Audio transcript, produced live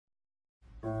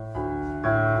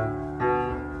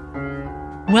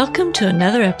Welcome to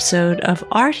another episode of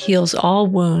Art Heals All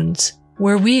Wounds,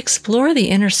 where we explore the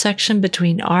intersection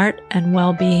between art and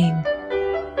well-being.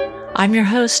 I'm your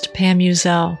host, Pam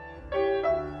Uzel.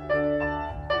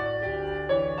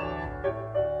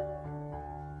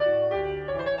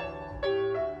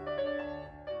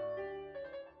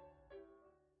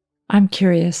 I'm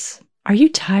curious, are you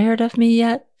tired of me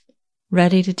yet?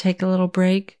 Ready to take a little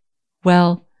break?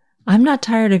 Well, I'm not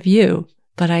tired of you,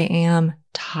 but I am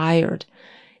tired.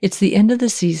 It's the end of the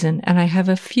season, and I have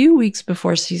a few weeks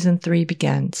before season 3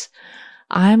 begins.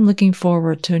 I'm looking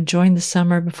forward to enjoying the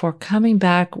summer before coming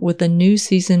back with a new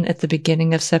season at the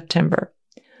beginning of September.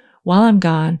 While I'm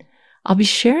gone, I'll be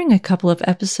sharing a couple of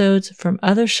episodes from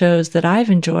other shows that I've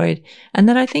enjoyed and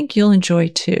that I think you'll enjoy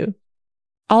too.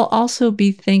 I'll also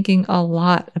be thinking a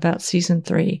lot about season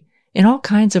 3 in all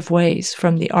kinds of ways,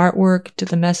 from the artwork to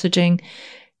the messaging,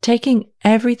 taking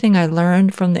everything I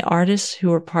learned from the artists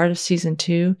who were part of season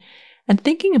 2 and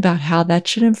thinking about how that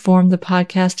should inform the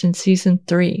podcast in season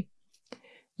 3.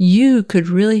 You could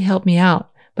really help me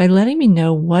out by letting me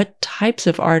know what types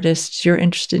of artists you're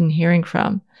interested in hearing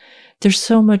from. There's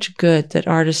so much good that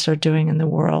artists are doing in the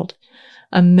world.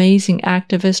 Amazing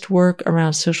activist work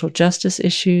around social justice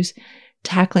issues,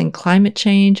 tackling climate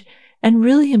change, and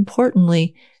really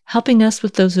importantly, helping us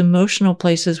with those emotional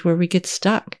places where we get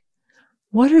stuck.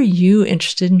 What are you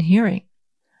interested in hearing?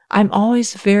 I'm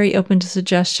always very open to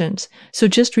suggestions, so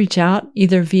just reach out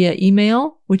either via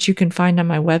email, which you can find on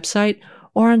my website,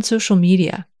 or on social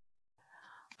media.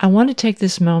 I want to take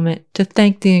this moment to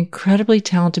thank the incredibly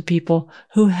talented people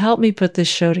who helped me put this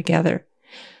show together.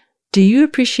 Do you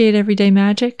appreciate everyday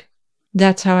magic?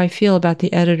 That's how I feel about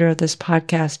the editor of this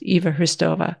podcast, Eva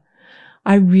Hristova.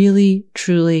 I really,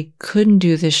 truly couldn't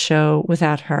do this show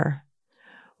without her.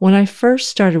 When I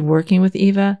first started working with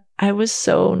Eva, I was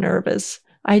so nervous.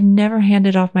 I'd never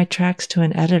handed off my tracks to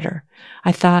an editor.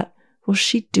 I thought, will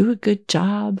she do a good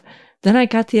job? Then I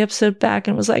got the episode back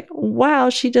and was like, wow,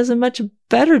 she does a much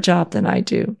better job than I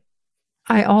do.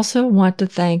 I also want to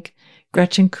thank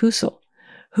Gretchen Kusel,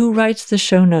 who writes the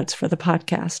show notes for the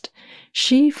podcast.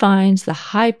 She finds the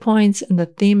high points and the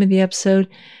theme of the episode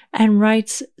and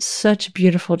writes such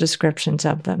beautiful descriptions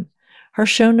of them. Her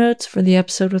show notes for the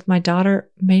episode with my daughter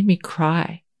made me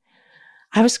cry.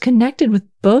 I was connected with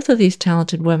both of these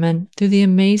talented women through the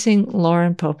amazing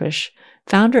Lauren Popish,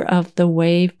 founder of The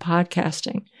Wave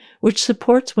Podcasting, which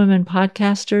supports women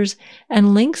podcasters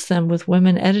and links them with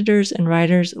women editors and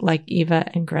writers like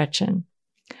Eva and Gretchen.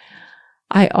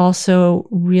 I also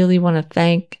really want to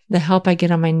thank the help I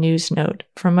get on my news note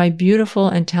from my beautiful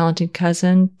and talented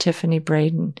cousin, Tiffany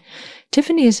Braden.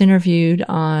 Tiffany is interviewed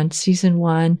on season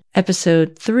 1,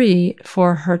 episode 3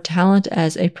 for her talent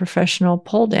as a professional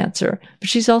pole dancer, but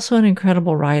she's also an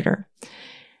incredible writer.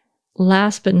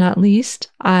 Last but not least,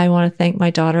 I want to thank my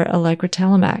daughter, Allegra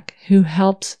Telemack, who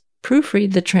helps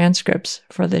proofread the transcripts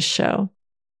for this show.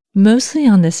 Mostly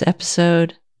on this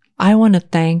episode, I want to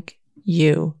thank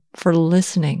you for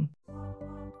listening.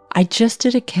 I just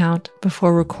did a count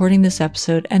before recording this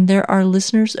episode, and there are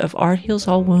listeners of Art Heals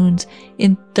All Wounds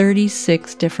in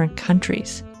 36 different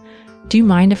countries. Do you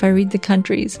mind if I read the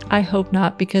countries? I hope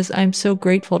not, because I'm so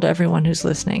grateful to everyone who's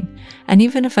listening. And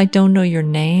even if I don't know your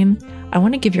name, I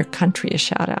want to give your country a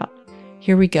shout out.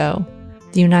 Here we go.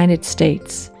 The United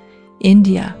States,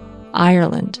 India,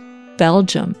 Ireland,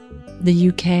 Belgium, the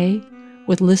UK,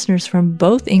 with listeners from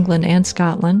both England and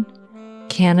Scotland,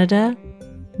 Canada,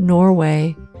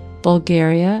 Norway,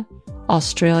 Bulgaria,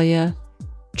 Australia,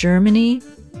 Germany,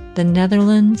 the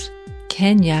Netherlands,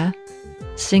 Kenya,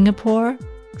 Singapore,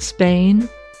 Spain,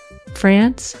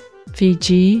 France,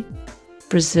 Fiji,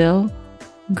 Brazil,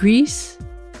 Greece,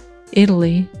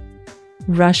 Italy,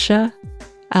 Russia,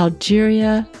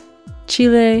 Algeria,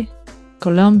 Chile,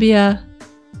 Colombia,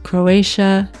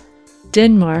 Croatia,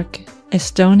 Denmark,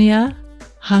 Estonia,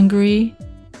 Hungary,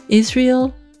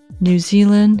 Israel, New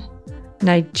Zealand,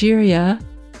 Nigeria,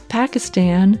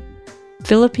 Pakistan,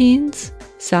 Philippines,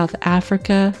 South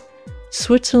Africa,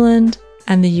 Switzerland,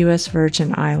 and the U.S.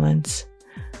 Virgin Islands.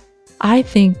 I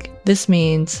think this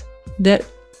means that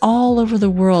all over the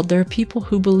world there are people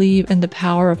who believe in the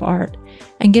power of art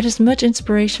and get as much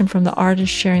inspiration from the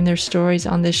artists sharing their stories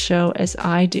on this show as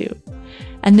I do,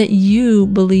 and that you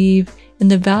believe in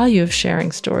the value of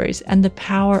sharing stories and the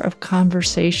power of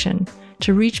conversation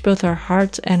to reach both our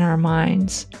hearts and our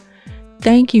minds.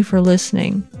 Thank you for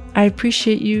listening. I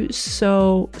appreciate you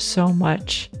so, so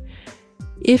much.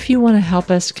 If you want to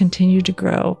help us continue to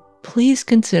grow, please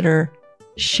consider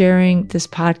sharing this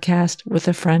podcast with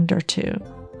a friend or two.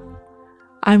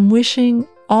 I'm wishing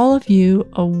all of you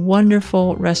a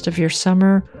wonderful rest of your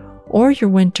summer or your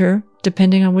winter,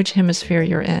 depending on which hemisphere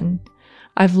you're in.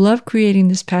 I've loved creating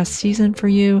this past season for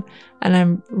you, and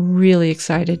I'm really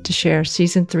excited to share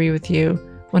season 3 with you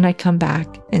when I come back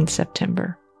in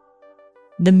September.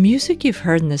 The music you've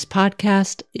heard in this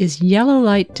podcast is Yellow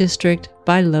Light District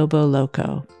by Lobo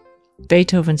Loco.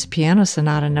 Beethoven's Piano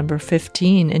Sonata No.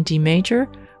 15 in D major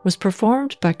was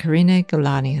performed by Karina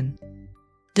Galanian.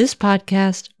 This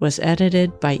podcast was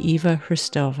edited by Eva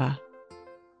Hristova.